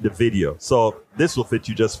video. So this will fit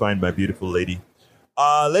you just fine, my beautiful lady.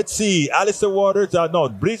 Let's see. Alistair Waters. No,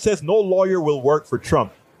 Bridge says no lawyer will work for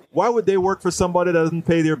Trump. Why would they work for somebody that doesn't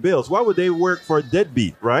pay their bills? Why would they work for a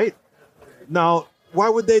deadbeat, right? Now, why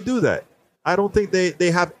would they do that? I don't think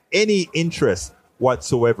they have any interest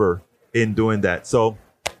whatsoever in doing that. So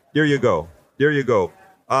there you go.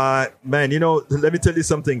 Man, let me tell you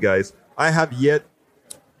something, guys. I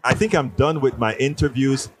think I'm done with my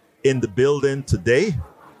interviews in the building today,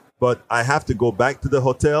 but I have to go back to the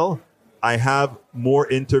hotel. I have more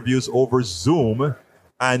interviews over Zoom,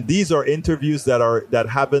 and these are interviews that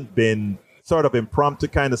haven't been sort of impromptu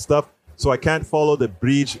kind of stuff. So I can't follow the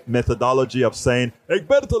Bridge methodology of saying,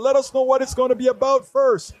 Egberto, let us know what it's going to be about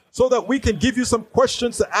first so that we can give you some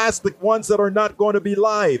questions to ask the ones that are not going to be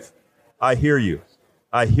live. I hear you.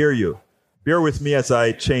 Bear with me as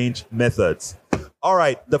I change methods. All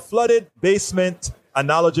right. The flooded basement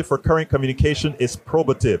analogy for current communication is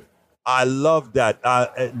probative. I love that.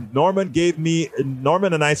 Norman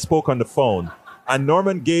and I spoke on the phone, and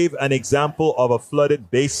Norman gave an example of a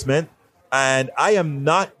flooded basement. And I am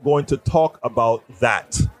not going to talk about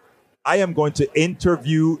that. I am going to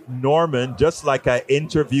interview Norman just like I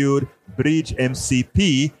interviewed Bridge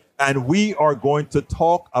MCP. And we are going to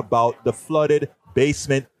talk about the flooded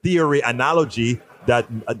basement theory analogy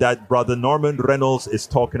that Brother Norman Reynolds is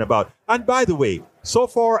talking about. And by the way, so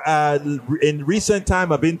far in recent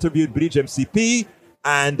time, I've interviewed Bridge MCP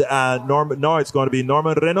and Norman. No, it's going to be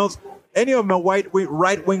Norman Reynolds. Any of my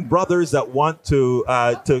right-wing brothers that want to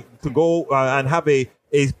go and have a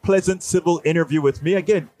pleasant civil interview with me,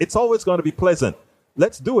 again, it's always going to be pleasant.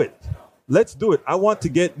 Let's do it. I want to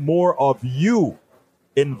get more of you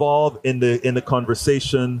involved in the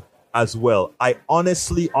conversation as well. I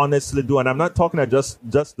honestly do, and I'm not talking about just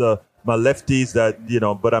my lefties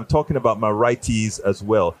but I'm talking about my righties as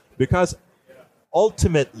well, because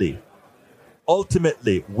ultimately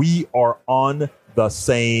we are on the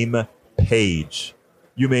same page.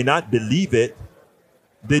 You may not believe it.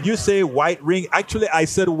 Did you say white ring? Actually, I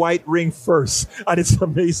said white ring first, and it's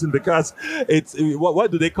amazing because it's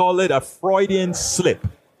what do they call it? A Freudian slip.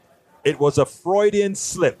 It was a Freudian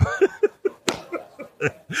slip.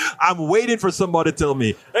 I'm waiting for somebody to tell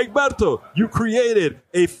me, Egberto, you created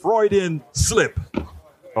a Freudian slip.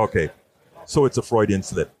 Okay, so it's a Freudian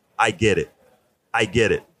slip. I get it.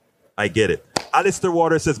 Alistair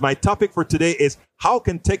Waters says, my topic for today is how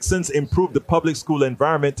can Texans improve the public school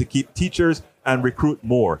environment to keep teachers and recruit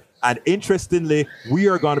more? And interestingly, we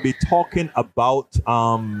are going to be talking about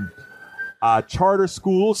charter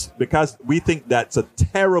schools, because we think that's a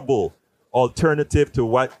terrible alternative to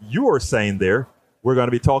what you are saying there. We're going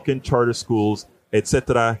to be talking charter schools,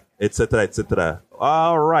 etc., etc., etc.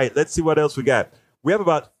 All right, let's see what else we got. We have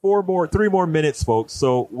about 3 more minutes, folks.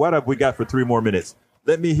 So what have we got for 3 more minutes?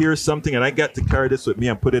 Let me hear something, and I got to carry this with me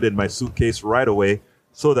and put it in my suitcase right away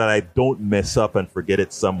so that I don't mess up and forget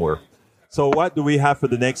it somewhere. So what do we have for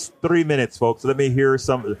the next 3 minutes, folks? Let me hear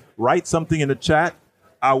write something in the chat.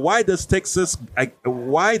 Why does Texas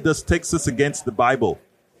against the Bible?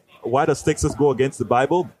 Why does Texas go against the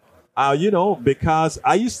Bible? Because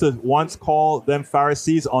I used to once call them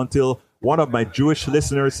Pharisees until one of my Jewish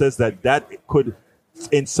listeners says that could,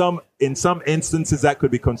 in some instances, that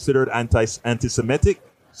could be considered anti-Semitic.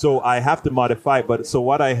 So I have to modify it. But so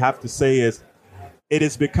what I have to say is, it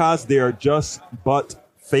is because they are just but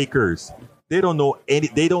fakers. They don't know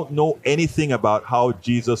anything about how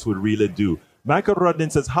Jesus would really do. Michael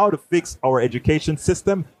Rudnin says, how to fix our education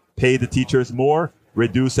system: pay the teachers more,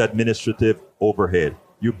 reduce administrative overhead.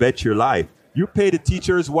 You bet your life. You pay the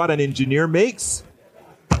teachers what an engineer makes,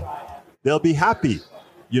 they'll be happy.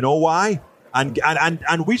 You know why? And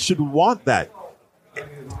we should want that.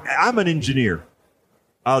 I'm an engineer.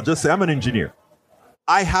 I'll just say I'm an engineer.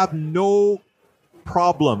 I have no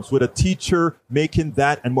problems with a teacher making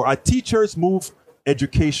that and more. Our teachers move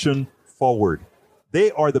education forward.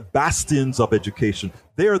 They are the bastions of education.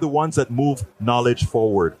 They are the ones that move knowledge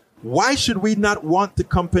forward. Why should we not want to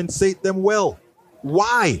compensate them well?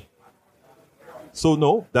 Why? So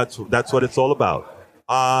no, that's what it's all about.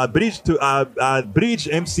 Bridge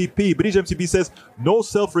MCP says, no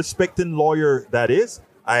self-respecting lawyer, that is.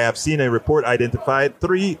 I have seen a report identified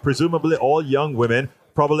 3, presumably all young women,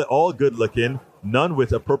 probably all good looking, none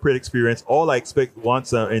with appropriate experience. All I expect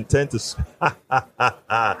wants intend to.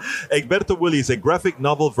 Egberto Willis, a graphic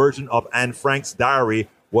novel version of Anne Frank's diary,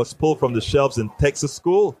 was pulled from the shelves in Texas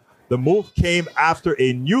school. The move came after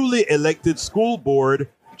a newly elected school board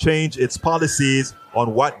changed its policies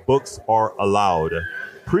on what books are allowed.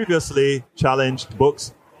 Previously challenged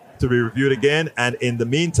books to be reviewed again, and in the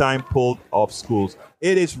meantime pulled off schools.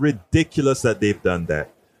 It is ridiculous that they've done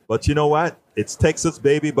that. But you know what? It's Texas,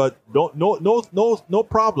 baby, but no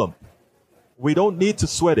problem. We don't need to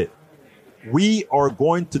sweat it. We are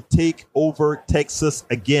going to take over Texas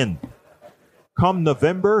again. Come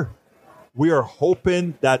November, we are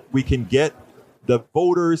hoping that we can get the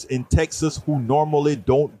voters in Texas who normally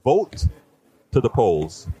don't vote to the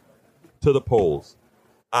polls.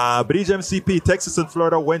 Bridge MCP, Texas and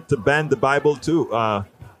Florida went to ban the Bible too. I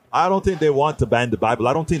don't think they want to ban the Bible.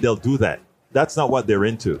 I don't think they'll do that. That's not what they're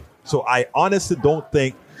into. So I honestly don't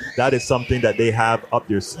think that is something that they have up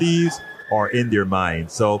their sleeves or in their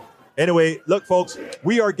mind. So anyway, look, folks,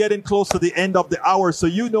 we are getting close to the end of the hour. So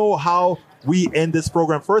you know how we end this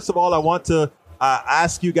program. First of all, I want to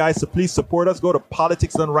ask you guys to please support us. Go to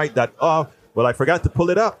politicsdoneright.com. Well, I forgot to pull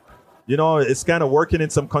it up. You know, it's kind of working in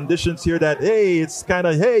some conditions here that, hey,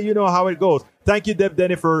 you know how it goes. Thank you, Deb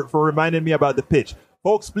Denny, for reminding me about the pitch.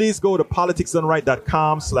 Folks, please go to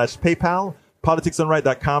politicsdoneright.com/PayPal.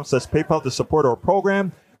 politicsdoneright.com/PayPal to support our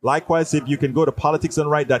program. Likewise, if you can go to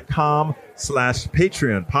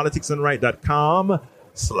politicsdoneright.com/Patreon,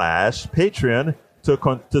 politicsdoneright.com/Patreon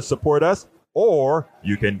to support us, or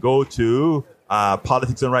you can go to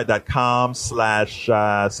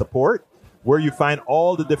politicsdoneright.com/support, where you find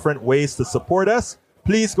all the different ways to support us.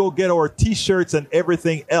 Please go get our t-shirts and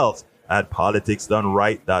everything else at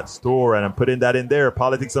politicsdoneright.store, and I'm putting that in there,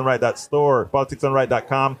 politicsdoneright.store,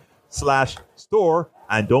 politicsdoneright.com/store.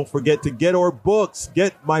 And don't forget to get our books.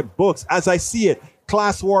 Get my books. As I see it,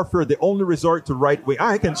 Class Warfare, the only resort to right wing.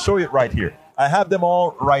 I can show it right here. I have them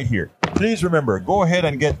all right here. Please remember, go ahead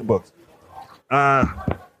and get the books. I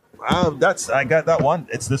got that one.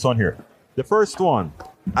 It's this one here. The first one,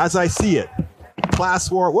 As I See It,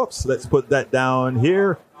 Class War. Whoops, let's put that down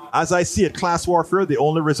here. As I See It, Class Warfare, the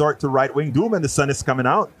only resort to right-wing doom, and the sun is coming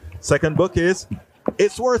out. Second book is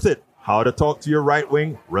It's Worth It, How to Talk to Your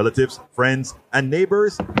Right-Wing Relatives, Friends, and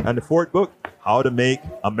Neighbors. And the fourth book, How to Make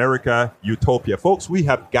America Utopia. Folks, we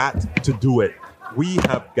have got to do it. We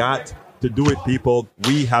have got to do it, people.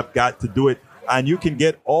 We have got to do it. And you can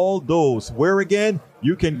get all those. Where again?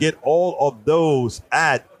 You can get all of those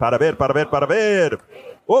at para ver.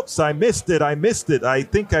 Oops, I missed it. I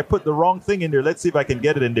think I put the wrong thing in there. Let's see if I can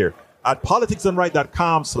get it in there. At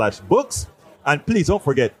politicsdoneright.com/books. And please don't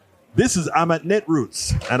forget, I'm at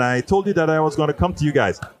Netroots. And I told you that I was going to come to you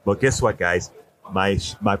guys. But guess what, guys? My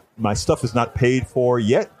stuff is not paid for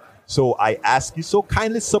yet. So I ask you so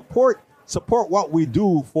kindly support what we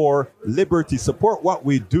do for liberty. Support what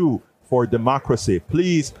we do for democracy.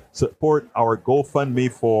 Please support our GoFundMe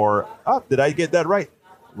for... did I get that right?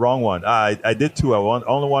 Wrong one. I did too. I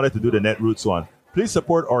only wanted to do the Netroots one. Please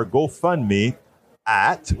support our GoFundMe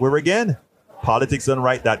at, where again?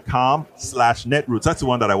 politicsdoneright.com/Netroots. That's the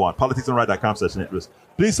one that I want. politicsdoneright.com/Netroots.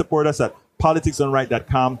 Please support us at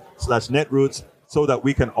politicsdoneright.com/Netroots so that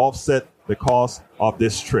we can offset the cost of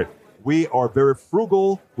this trip. We are very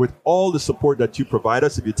frugal with all the support that you provide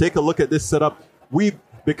us. If you take a look at this setup,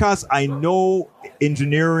 because I know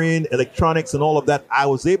engineering, electronics, and all of that, I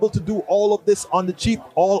was able to do all of this on the cheap,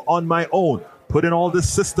 all on my own, putting all the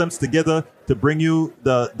systems together to bring you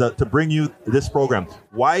this program.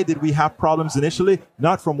 Why did we have problems initially?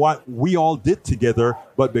 Not from what we all did together,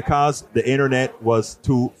 but because the internet was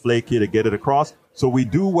too flaky to get it across. So we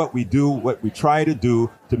do, what we try to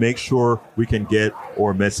do to make sure we can get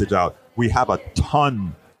our message out. We have a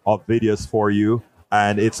ton of videos for you,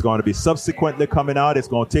 and it's going to be subsequently coming out. It's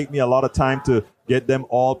going to take me a lot of time to get them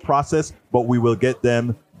all processed, but we will get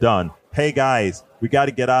them done. Hey guys, we got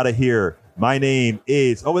to get out of here. My name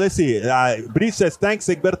is, let's see. Bridge says, thanks,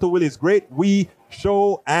 Egberto Willies. Great We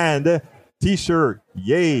Show and T-shirt.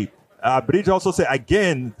 Yay. Bridge also said,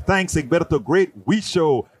 again, thanks, Egberto. Great We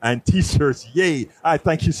Show and T-shirts. Yay. I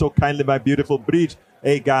thank you so kindly, my beautiful Bridge.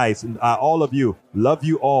 Hey, guys, all of you, love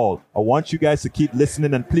you all. I want you guys to keep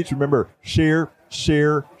listening, and please remember, share,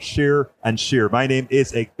 and share. My name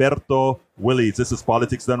is Egberto Willies. This is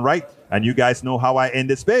Politics Done Right, and you guys know how I end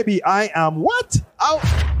this, baby. I am what? Out.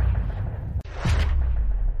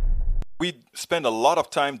 We spend a lot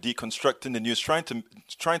of time deconstructing the news, trying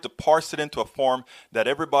to parse it into a form that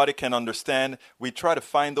everybody can understand. We try to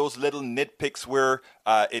find those little nitpicks where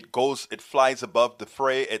it flies above the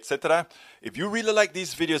fray, etc. If you really like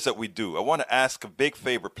these videos that we do, I want to ask a big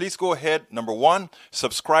favor. Please go ahead. Number 1,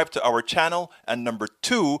 subscribe to our channel. And number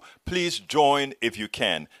 2, please join if you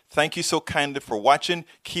can. Thank you so kindly for watching.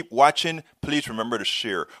 Keep watching. Please remember to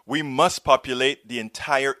share. We must populate the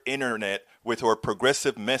entire internet with our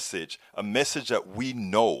progressive message, a message that we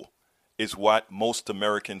know is what most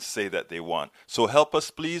Americans say that they want. So help us,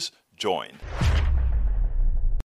 please join.